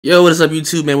Yo, what is up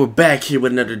YouTube, man? We're back here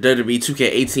with another Wwe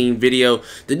 2K18 video.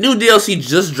 The new DLC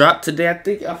just dropped today. I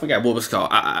forgot what it was called.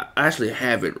 I actually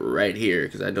have it right here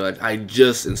because I know I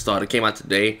just installed it. It came out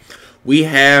today. We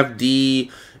have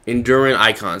the Enduring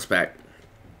Icons pack.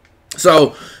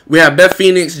 So we have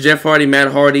Bethphoenix, Jeff Hardy,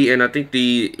 Matt Hardy, and I think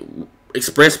the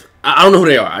Express. I don't know who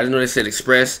they are. I just know they said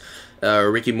Express,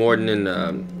 Ricky Morton,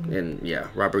 and yeah,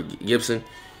 Robert Gibson.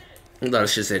 I thought I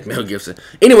should have said Mel Gibson.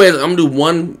 Anyways, I'm gonna do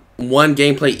one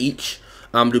gameplay each.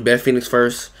 I'm gonna do Bethphoenix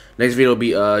first. Next video will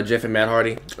be Jeff and Matt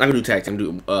Hardy. I'm gonna do tag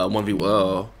team. I'm gonna do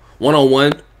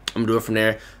 1-on-1. I'm gonna do it from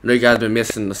there. I know you guys been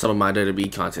missing some of my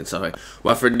WWE content, so hey,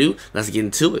 without further ado, let's get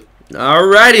into it.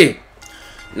 Alrighty.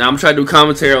 Now I'm trying to do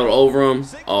commentary all over them.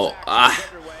 Oh, I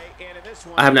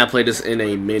have not played this in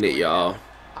a minute, y'all.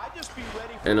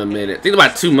 In a minute. I think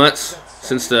about 2 months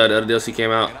since the other DLC came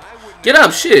out. Get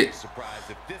up, shit.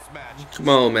 Come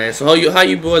on, man. So how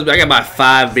you boys? I got about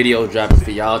 5 videos dropping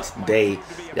for y'all today.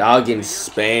 Y'all getting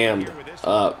spammed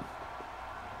up.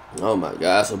 Oh my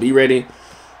god. So be ready.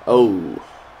 Oh,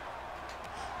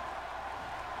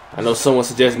 I know someone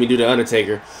suggested me do the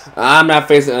Undertaker. I'm not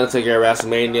facing Undertaker at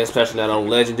WrestleMania, especially not on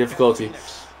Legend difficulty.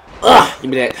 Ugh,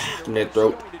 give me that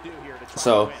throat.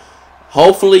 So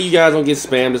hopefully you guys don't get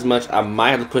spammed as much. I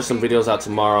might have to push some videos out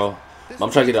tomorrow. I'm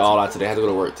trying to get it all out today. I have to go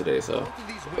to work today, so.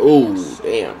 Oh,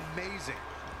 damn.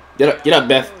 Get up,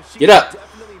 Beth. Get up.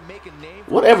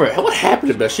 Whatever. What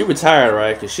happened to Beth? She retired,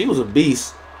 right? Because she was a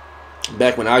beast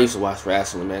back when I used to watch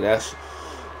wrestling, man.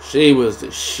 She was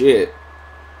the shit.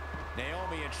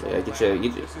 Yeah, get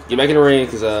back in the ring,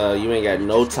 because you ain't got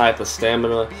no type of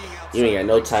stamina. You ain't got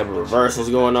no type of reversals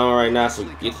going on right now. So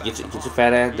get your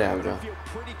fat ass down, girl.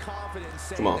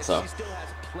 Come on, so.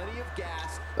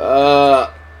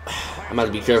 I'm about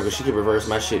to be careful because she can reverse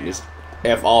my shit and just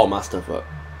F all my stuff up.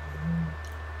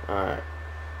 Alright.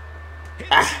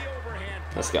 Ah.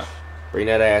 Let's go. Bring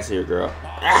that ass here, girl.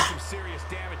 Ah.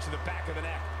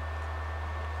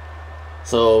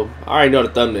 So, I already know the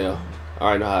thumbnail. I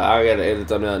already know how I gotta edit the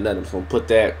thumbnail and nothing. I'm just gonna put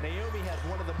that.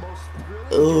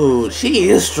 Ooh, she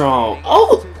is strong.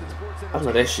 Oh! I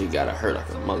know that shit gotta hurt like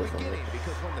a motherfucker.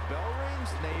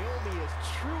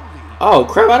 Oh,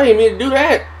 crap. I didn't mean to do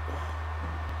that.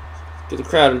 Get the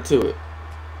crowd into it.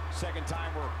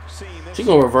 She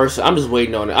gonna reverse it. I'm just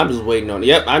waiting on it.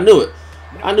 Yep, I knew it.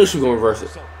 I knew she was gonna reverse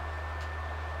it.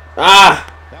 Ah!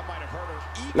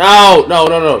 No.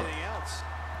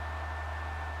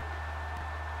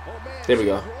 There we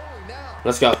go.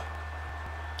 Let's go.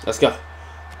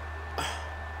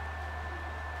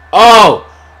 Oh!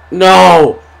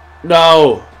 No!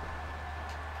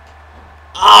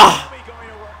 Ah!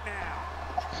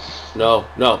 No.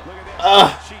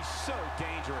 Ah!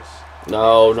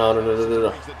 No.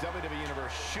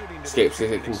 Escape.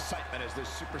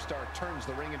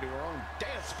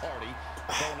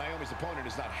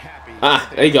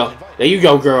 Ah, there you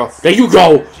go, girl. There you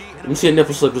go. Let me see a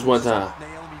nipple slip this one time.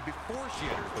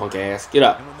 Punk ass. Get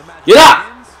up,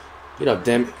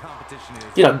 damn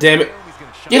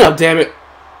it.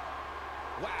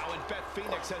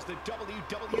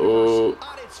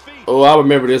 Oh, I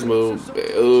remember this move.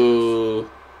 Ooh.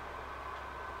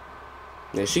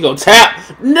 Yeah, she gonna tap.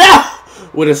 No!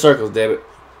 With the circles, damn it.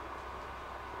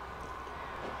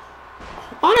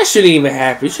 Oh, that shouldn't even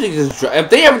happen. You should just drop. If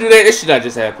they ever do that, should not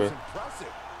just happen.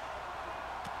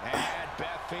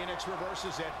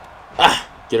 Ah,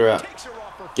 get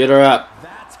her up.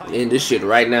 End this shit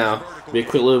right now. Be a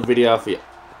quick little video for you.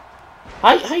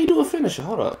 How you do a finisher?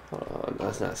 Hold up.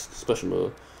 That's not a special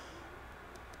move.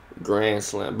 Grand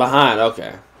slam. Behind,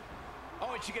 okay.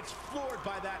 Oh, and she gets floored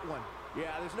by that one.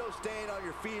 Yeah, there's no staying on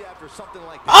your feet after something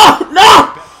like that. Oh,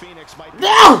 no!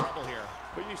 No!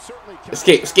 But you certainly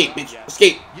escape, bitch.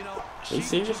 Escape. You know, are you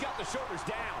serious? Got the shoulders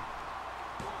down.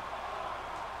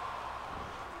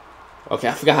 Okay,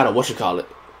 I forgot how to whatchamacallit.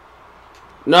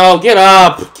 No, get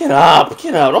up.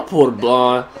 Don't pull the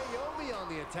blonde. Naomi on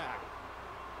the attack.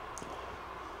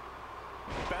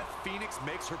 Bethphoenix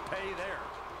makes her pay there.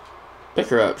 Pick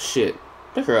her up, shit.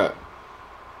 Pick her up.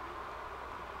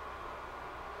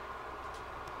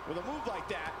 With a move like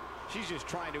that, she's just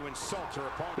trying to insult her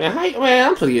opponent. Man,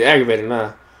 I'm supposed to get aggravated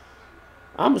now.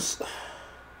 I don't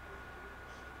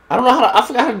know how to. I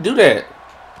forgot how to do that.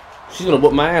 She's gonna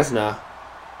whoop my ass now.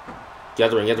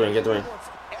 Get the ring.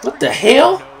 What the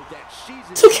hell?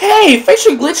 2K, fix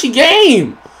your glitchy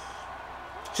game.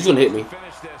 She's gonna hit me.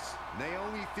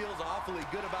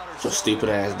 So stupid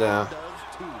ass down.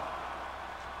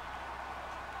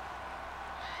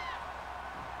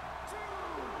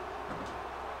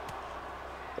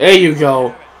 There you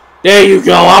go.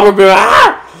 I remember.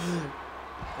 Ah!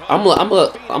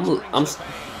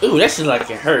 Ooh, that shit like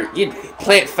it hurt. You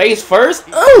plant face first?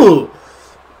 Ooh!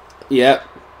 Yep.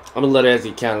 I'm gonna let her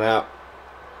get counted out.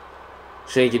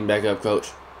 She ain't getting back up,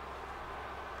 coach.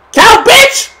 Count,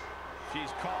 bitch!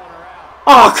 She's calling her out.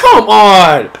 Oh, come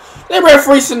on! That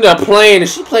referee sitting there playing and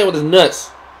she playing with his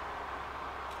nuts.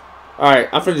 Alright,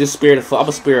 I'm finna just spear the fuck. I'm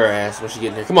gonna spear her ass when she get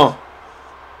in here. Come on.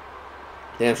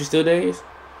 Damn, she still dazed?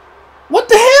 What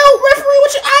the hell, referee?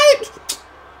 What you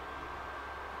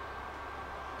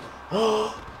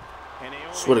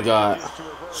Swear to God.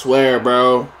 Swear,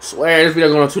 bro. Swear this video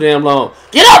going on too damn long.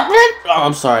 Get up, man! Oh,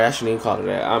 I'm sorry. I shouldn't even call it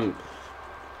that.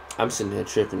 I'm sitting here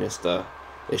tripping and stuff.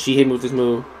 If she hit me with this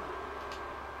move,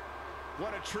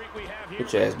 what a treat we have here.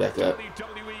 get your ass back up.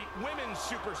 WWE women's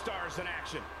superstars in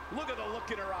action. Look at the look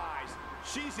in her eyes.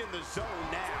 She's in the zone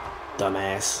now.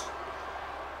 Dumbass.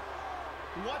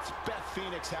 What's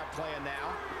Bethphoenix have planned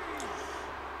now?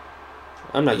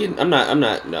 I'm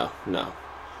not, no.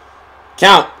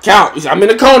 Count. I'm in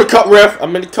the corner, cut ref.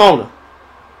 I'm in the corner.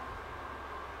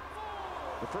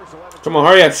 Come on,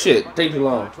 hurry up, shit. Take too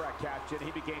long.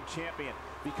 He became champion.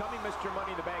 Becoming Mr.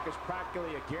 Money in the Bank is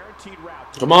practically a guaranteed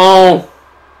route. Come on.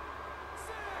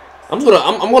 I'm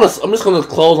just gonna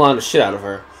clothesline the shit out of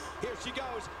her. Here she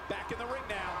goes, back in the ring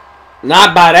now.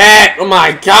 Not by that. Oh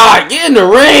my God, get in the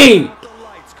ring.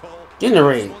 Get in the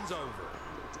ring.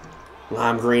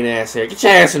 Lime green ass hair. Get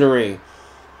your ass in the ring.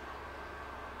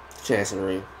 Get your ass in the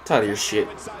ring. I'm tired of your shit.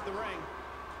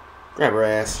 Grab her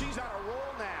ass.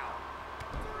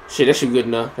 Shit, that should be good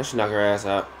enough. That should knock her ass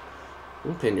out.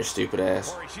 I'm pinning your stupid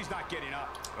ass.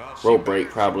 Rope break,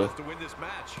 probably.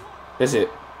 That's it.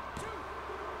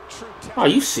 Are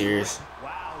you serious?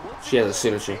 She has a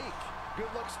signature.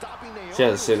 She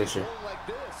has a signature.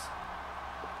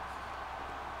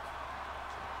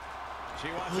 She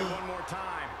wants it one more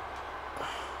time.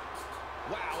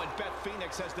 Wow, and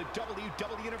Bethphoenix has the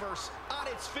WWE Universe on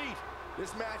its feet.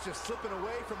 This match is slipping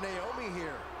away from Naomi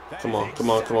here. Come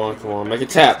on. Make it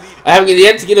tap. I haven't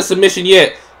yet to get a submission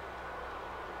yet.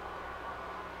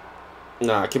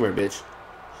 Nah, come here, bitch.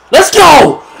 Let's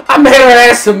go! I made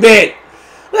her ass submit.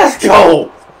 Let's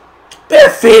go.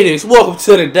 Bethphoenix, welcome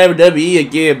to the WWE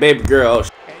again, baby girl.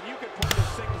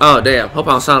 Oh, damn. Hope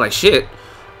I don't sound like shit.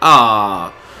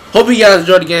 Hope you guys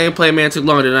enjoyed the gameplay, man. It took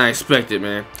longer than I expected,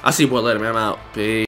 man. I'll see you boy later, man. I'm out. Peace.